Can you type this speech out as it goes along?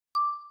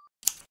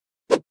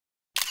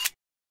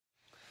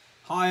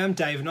Hi, I'm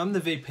Dave and I'm the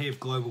VP of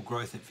Global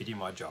Growth at Video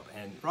My Job,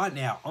 and right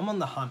now I'm on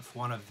the hunt for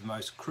one of the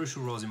most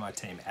crucial roles in my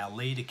team, our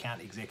lead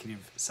account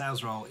executive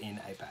sales role in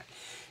APAC.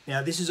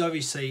 Now this is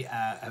obviously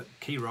a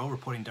key role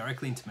reporting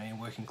directly into me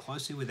and working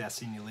closely with our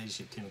senior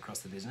leadership team across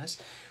the business,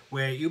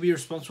 where you'll be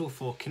responsible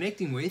for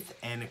connecting with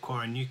and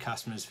acquiring new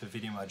customers for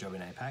Video My Job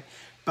in APAC,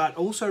 but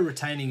also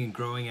retaining and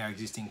growing our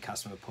existing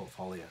customer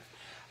portfolio.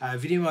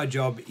 Video My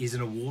Job is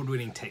an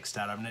award-winning tech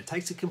startup, and it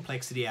takes the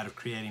complexity out of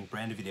creating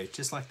branded videos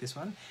just like this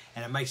one,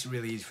 and it makes it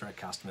really easy for our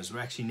customers. We're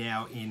actually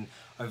now in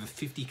over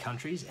 50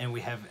 countries and we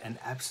have an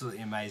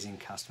absolutely amazing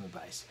customer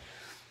base.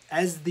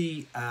 As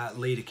the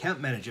lead account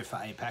manager for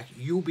APAC,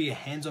 you'll be a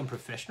hands-on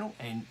professional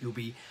and you'll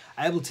be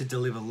able to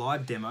deliver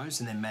live demos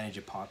and then manage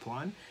a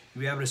pipeline.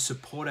 You'll be able to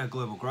support our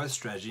global growth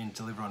strategy and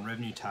deliver on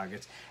revenue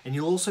targets, and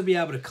you'll also be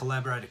able to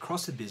collaborate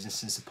across the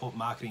business and support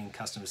marketing and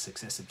customer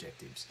success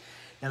objectives.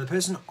 Now, the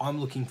person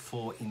I'm looking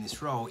for in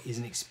this role is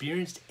an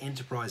experienced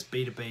enterprise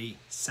B2B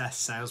SaaS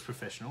sales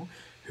professional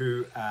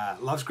who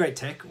loves great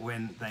tech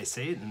when they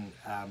see it, and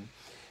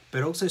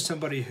but also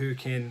somebody who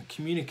can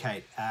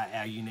communicate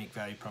our unique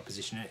value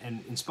proposition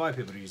and inspire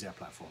people to use our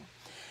platform.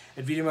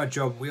 At Video My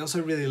Job, we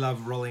also really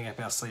love rolling up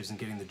our sleeves and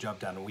getting the job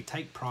done, and we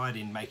take pride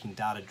in making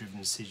data-driven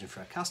decisions for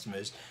our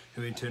customers,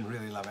 who in turn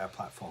really love our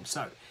platform.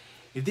 So,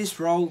 if this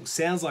role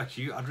sounds like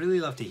you, I'd really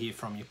love to hear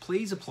from you.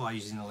 Please apply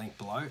using the link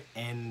below,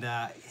 and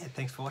yeah,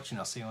 thanks for watching.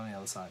 I'll see you on the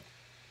other side.